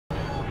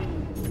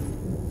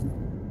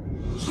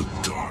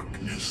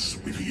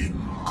wind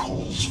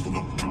calls for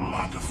the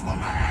blood of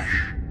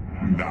Malash.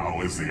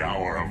 Now is the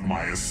hour of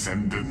my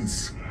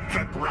ascendance.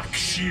 Let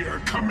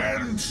Rak'shir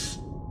commence!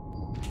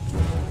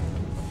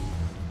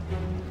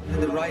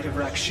 The rite of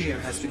Rak'shir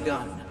has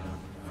begun.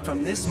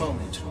 From this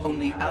moment,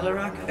 only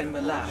Alarak and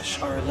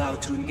Malash are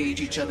allowed to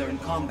engage each other in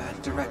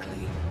combat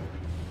directly.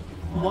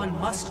 One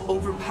must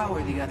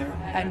overpower the other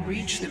and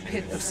reach the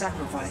pit of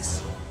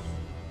sacrifice.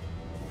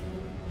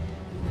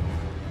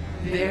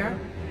 There,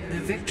 the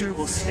victor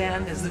will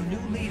stand as the new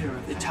leader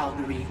of the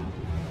Tal'Darim,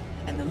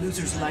 and the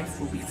loser's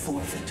life will be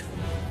forfeit.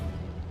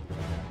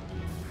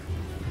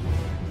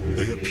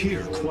 They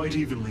appear quite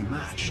evenly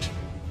matched.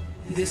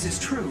 This is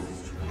true.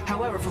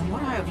 However, from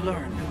what I have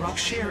learned,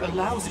 Rak'shir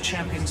allows the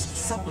champion's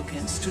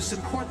supplicants to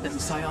support them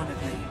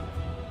psionically.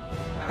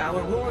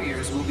 Our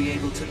warriors will be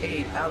able to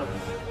aid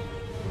Alarak,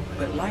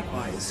 but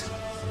likewise,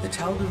 the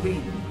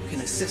Tal'Darim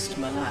can assist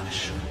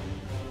Malash.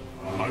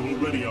 I will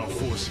ready our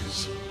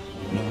forces.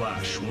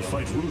 Malash will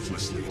fight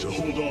ruthlessly to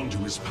hold on to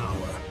his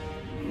power.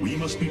 We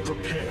must be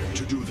prepared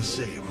to do the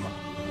same.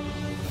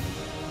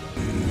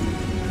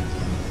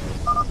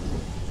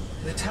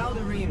 The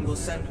Tal'Darim will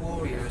send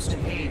warriors to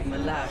aid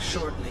Malash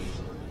shortly.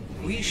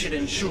 We should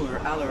ensure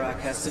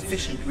Alarak has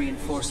sufficient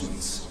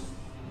reinforcements.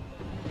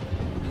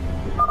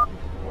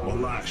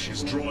 Malash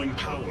is drawing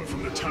power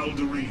from the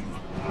Tal'Darim.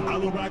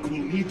 Alarak will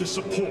need the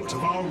support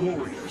of our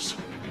warriors.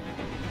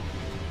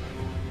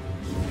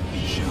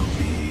 It shall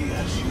be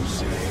as you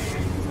say.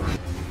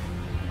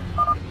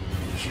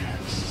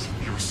 Yes,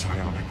 your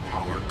psionic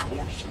power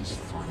courses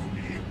through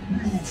me.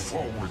 Move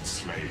forward,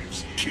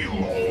 slaves. Kill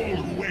all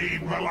who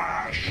aid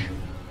Malash.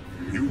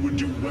 You would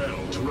do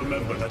well to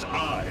remember that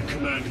I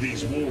command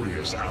these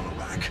warriors,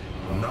 Alarak,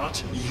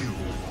 not you.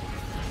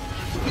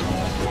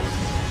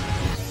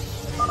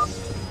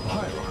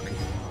 Hierarch,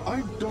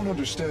 I don't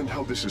understand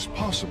how this is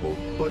possible,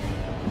 but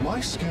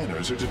my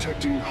scanners are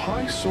detecting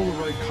high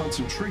solarite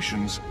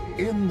concentrations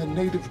in the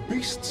native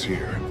beasts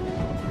here.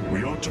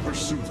 We ought to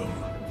pursue them.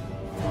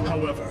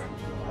 However,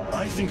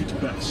 I think it's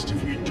best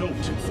if we don't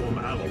inform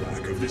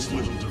Alarak of this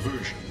little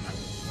diversion.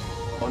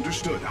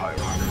 Understood,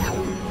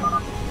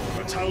 Hierarch.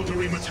 The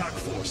Tal'Darim attack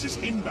force is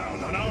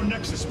inbound on our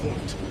nexus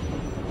point.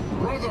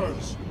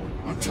 Brothers,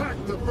 attack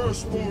the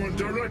Firstborn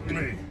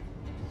directly!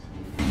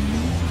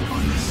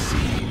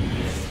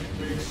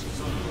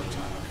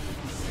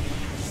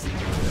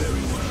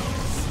 Very well.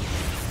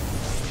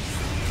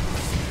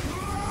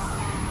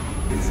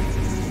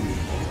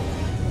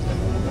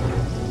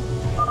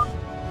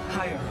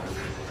 Hierarch,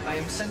 I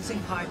am sensing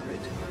hybrid.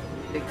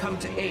 They come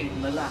to aid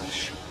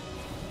Malash.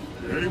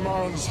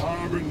 Amon's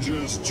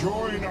harbingers,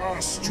 join our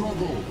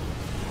struggle.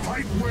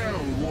 Fight well,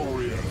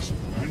 warriors,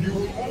 and you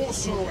will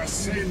also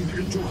ascend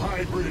into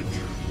hybrid.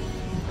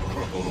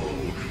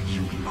 Oh,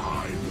 you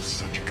lie with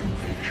such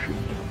conviction.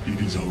 It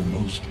is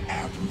almost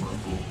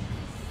admirable.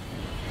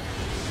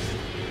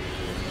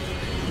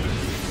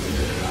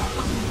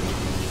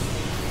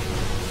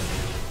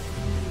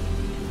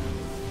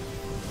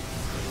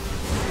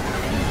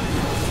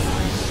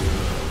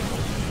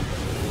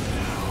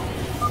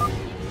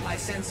 I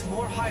sense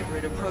more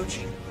hybrid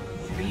approaching.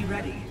 Be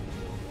ready.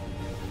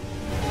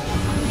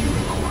 You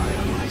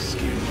require my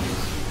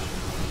skills.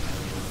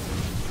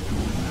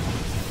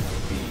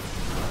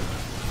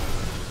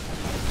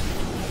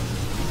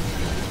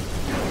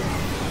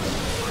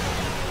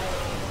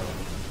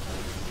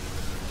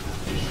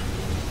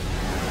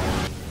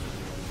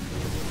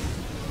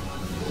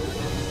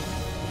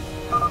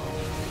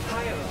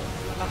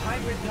 A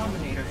hybrid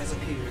dominator has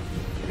appeared.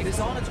 It is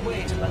on its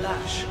way to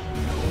Malash.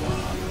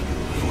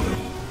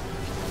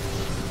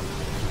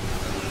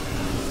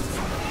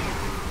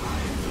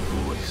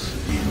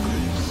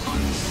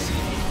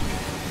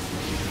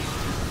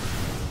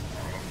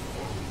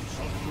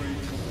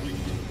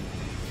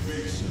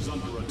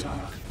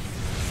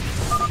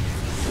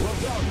 Well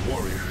done,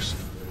 warriors.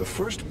 The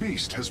first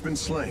beast has been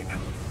slain.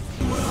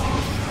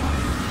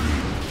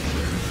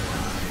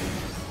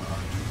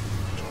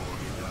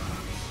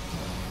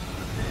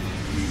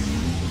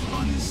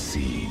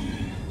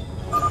 Unseen.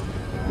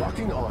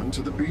 Locking on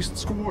to the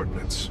beast's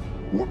coordinates.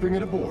 Warping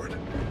it aboard.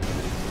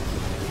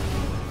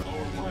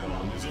 Our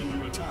pylon is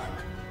under attack.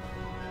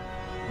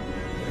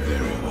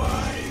 Very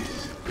wise.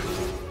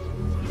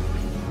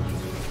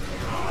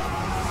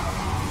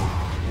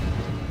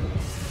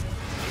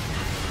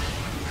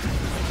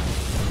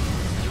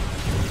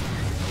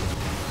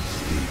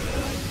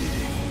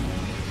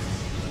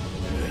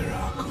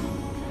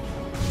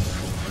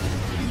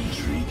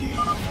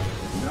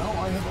 Now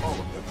I have all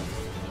of them.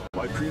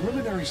 My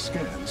preliminary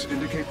scans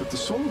indicate that the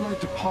solarite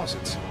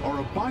deposits are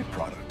a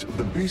byproduct of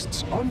the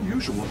beast's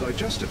unusual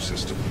digestive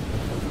system.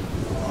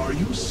 Are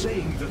you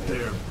saying that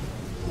they're...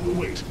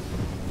 Wait.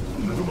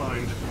 Never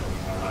mind.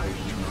 I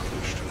do not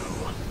wish to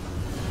know.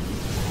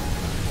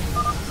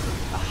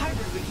 A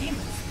hybrid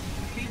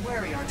behemoth. Be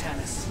wary,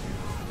 Artanis.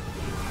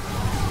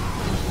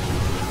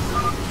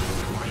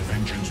 My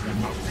vengeance will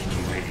not be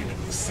delayed.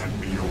 Send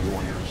me your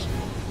warriors.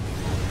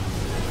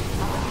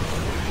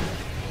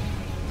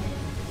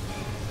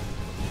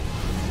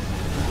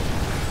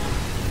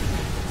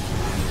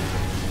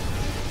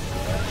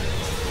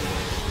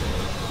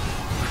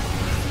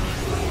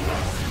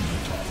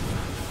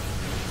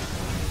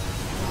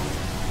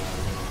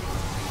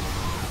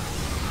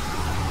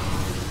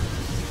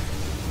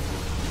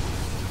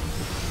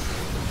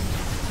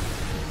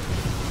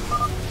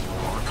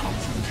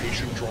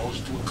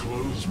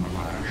 is,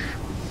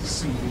 Malash.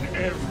 Soon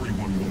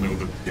everyone will know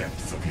the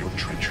depth of your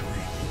treachery.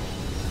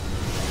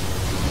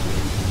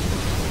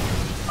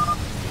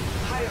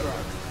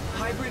 Hierarch,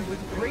 hybrid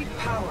with great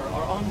power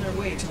are on their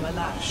way to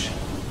Malash.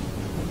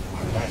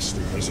 My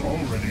master has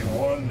already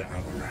won,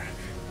 Avarak.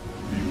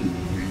 You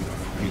will lead a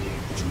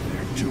hybrid to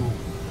their doom.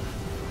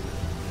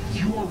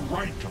 You are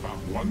right about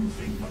one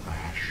thing,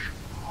 Malash.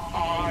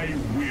 I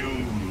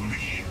will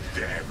lead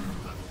them.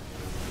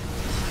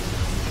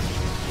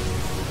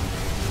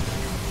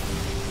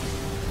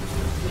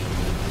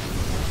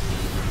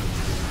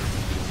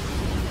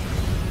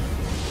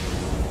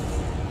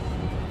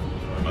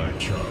 I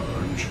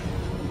charge.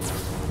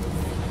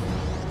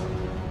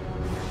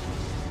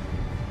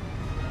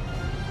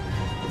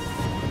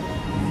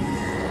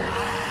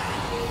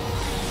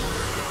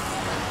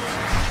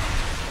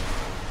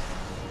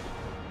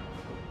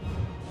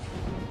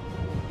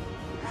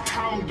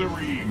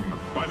 Tal'Darim,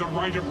 by the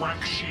right of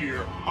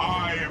Rak'shir,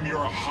 I am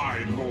your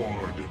High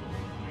Lord.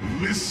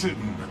 Listen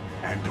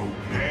and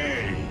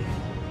obey.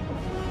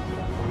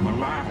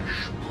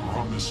 Malash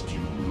promised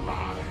you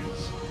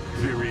lies.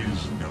 There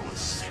is no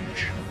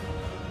ascension.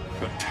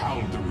 The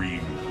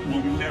Tal'Darim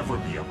will never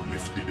be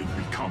uplifted and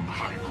become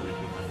hybrid.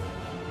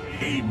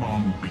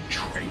 Amon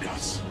betrayed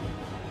us,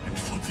 and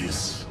for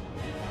this,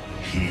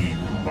 he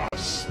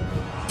must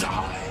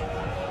die.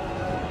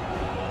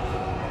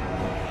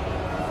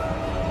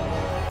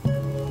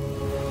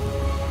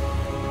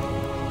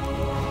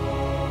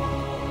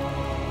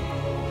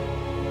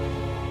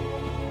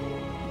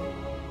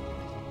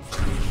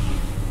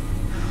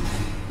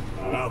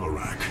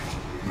 Avarak.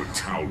 The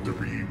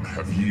Tal'Darim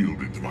have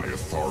yielded to my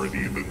authority,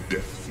 and the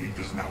Death Fleet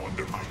is now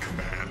under my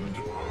command.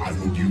 I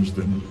will use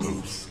them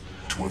both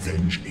to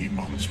avenge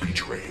Amon's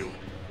betrayal.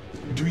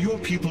 Do your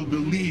people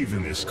believe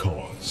in this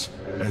cause,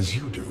 as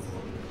you do?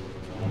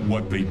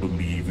 What they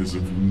believe is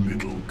of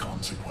little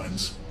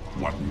consequence.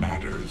 What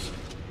matters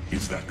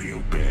is that they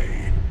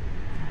obey.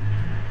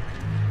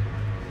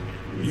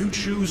 You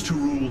choose to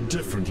rule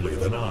differently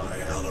than I,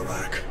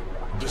 Avarak.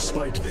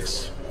 Despite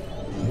this,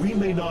 we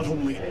may not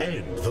only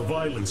end the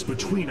violence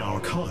between our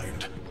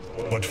kind,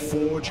 but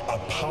forge a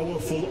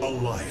powerful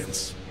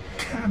alliance.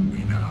 Can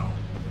we now?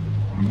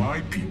 My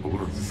people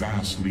are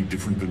vastly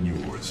different than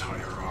yours,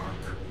 Hierarch.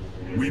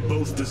 We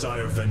both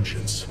desire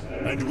vengeance,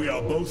 and we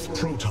are both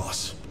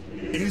Protoss.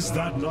 Is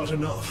that not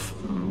enough?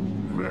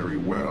 Very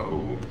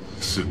well.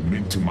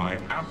 Submit to my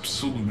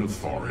absolute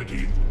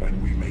authority,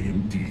 and we may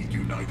indeed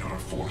unite our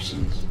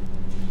forces.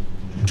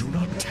 Do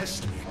not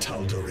test me,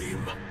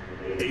 Tal'Darim.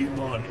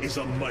 Amon is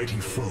a mighty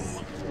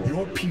foe.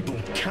 Your people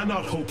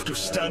cannot hope to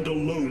stand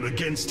alone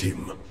against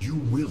him. You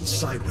will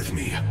side with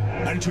me,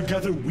 and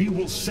together we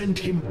will send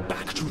him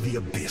back to the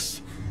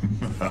Abyss.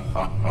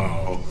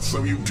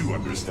 So you do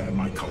understand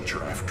my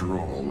culture after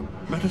all.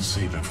 Let us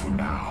say that for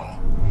now,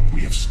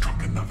 we have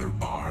struck another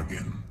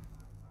bargain.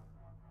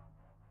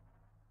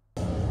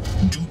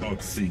 Do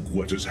not think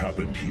what has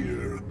happened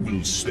here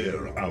will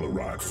spare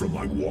Alarak from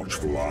my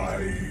watchful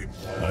eye.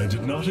 I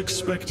did not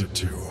expect it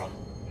to.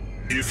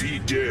 If he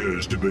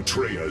dares to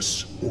betray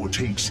us, or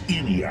takes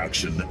any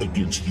action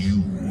against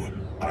you,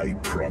 I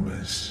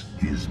promise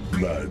his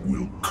blood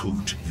will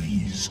coat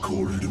these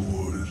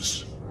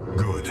corridors.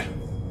 Good.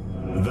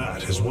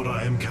 That is what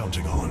I am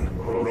counting on.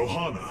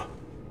 Rohana!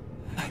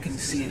 I can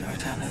see it,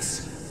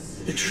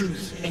 Artanis. The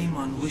truth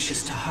Amon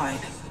wishes to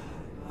hide.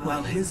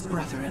 While his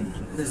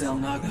brethren, the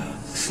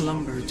Xel'Naga,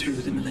 slumbered through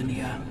the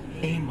millennia,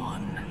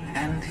 Amon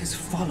and his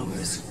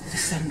followers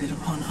descended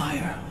upon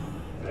Ire.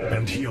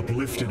 And he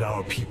uplifted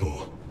our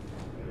people.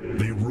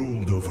 They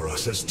ruled over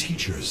us as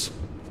teachers,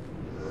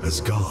 as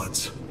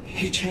gods.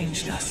 He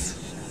changed us,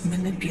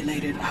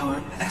 manipulated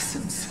our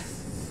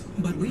essence.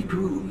 But we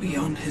grew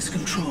beyond his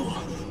control.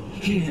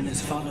 He and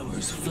his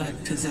followers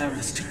fled to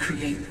Xeris to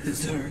create the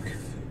Zerg.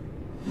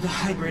 The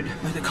hybrid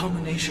are the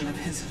culmination of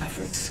his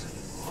efforts.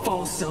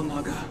 False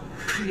Xel'Naga,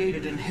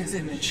 created in his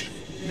image.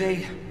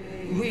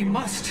 We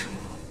must...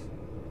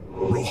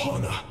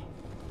 Rohana,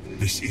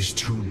 this is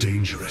too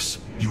dangerous.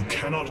 You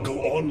cannot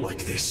go on like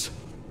this.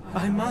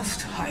 I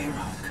must,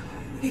 Hierarch.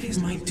 It is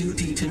my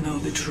duty to know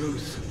the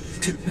truth,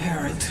 to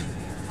bear it.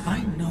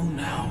 I know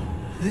now.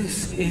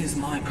 This is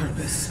my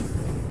purpose.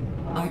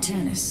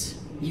 Artanis,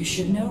 you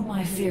should know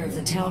my fear of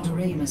the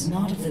Tal'Darim is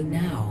not of them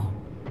now,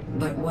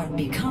 but what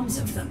becomes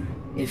of them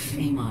if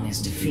Amon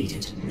is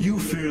defeated. You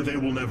fear they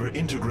will never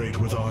integrate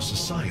with our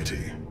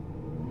society.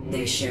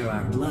 They share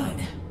our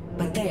blood,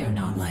 but they are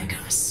not like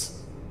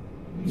us.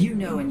 You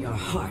know in your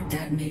heart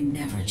that may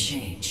never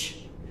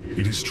change.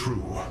 It is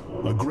true.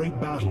 A great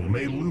battle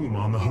may loom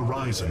on the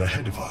horizon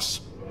ahead of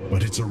us,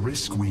 but it's a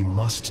risk we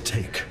must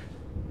take.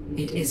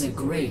 It is a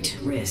great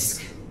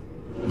risk.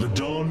 The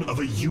dawn of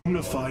a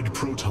unified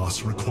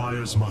Protoss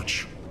requires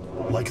much.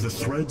 Like the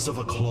threads of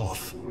a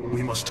cloth,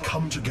 we must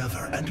come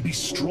together and be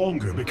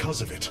stronger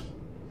because of it.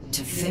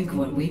 To think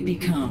what we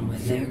become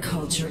with their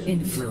culture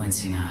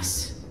influencing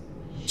us,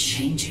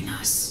 changing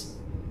us.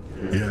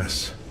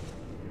 Yes,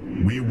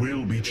 we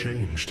will be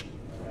changed.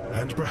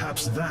 And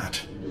perhaps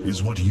that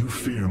is what you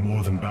fear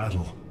more than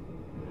battle.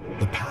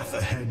 The path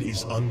ahead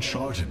is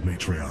uncharted,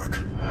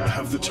 Matriarch.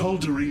 Have the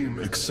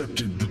Tal'Darim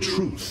accepted the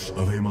truth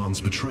of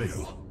Amon's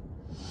betrayal?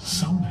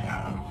 Some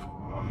have.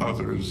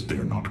 Others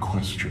dare not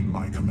question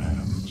my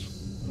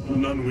commands.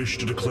 None wish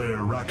to declare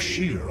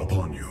Rak'shir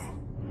upon you.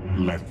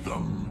 Let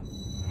them.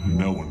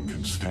 No one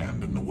can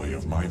stand in the way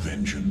of my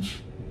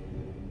vengeance.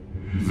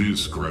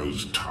 This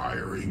grows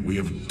tiring. We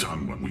have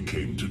done what we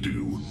came to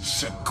do.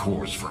 Set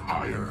course for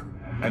Ire,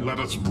 and let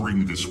us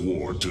bring this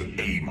war to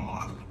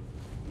Amon.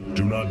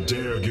 Do not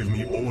dare give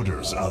me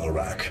orders,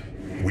 Alarak.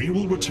 We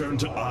will return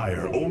to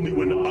Ire only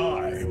when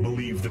I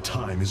believe the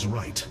time is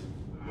right.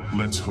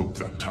 Let's hope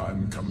that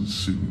time comes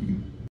soon.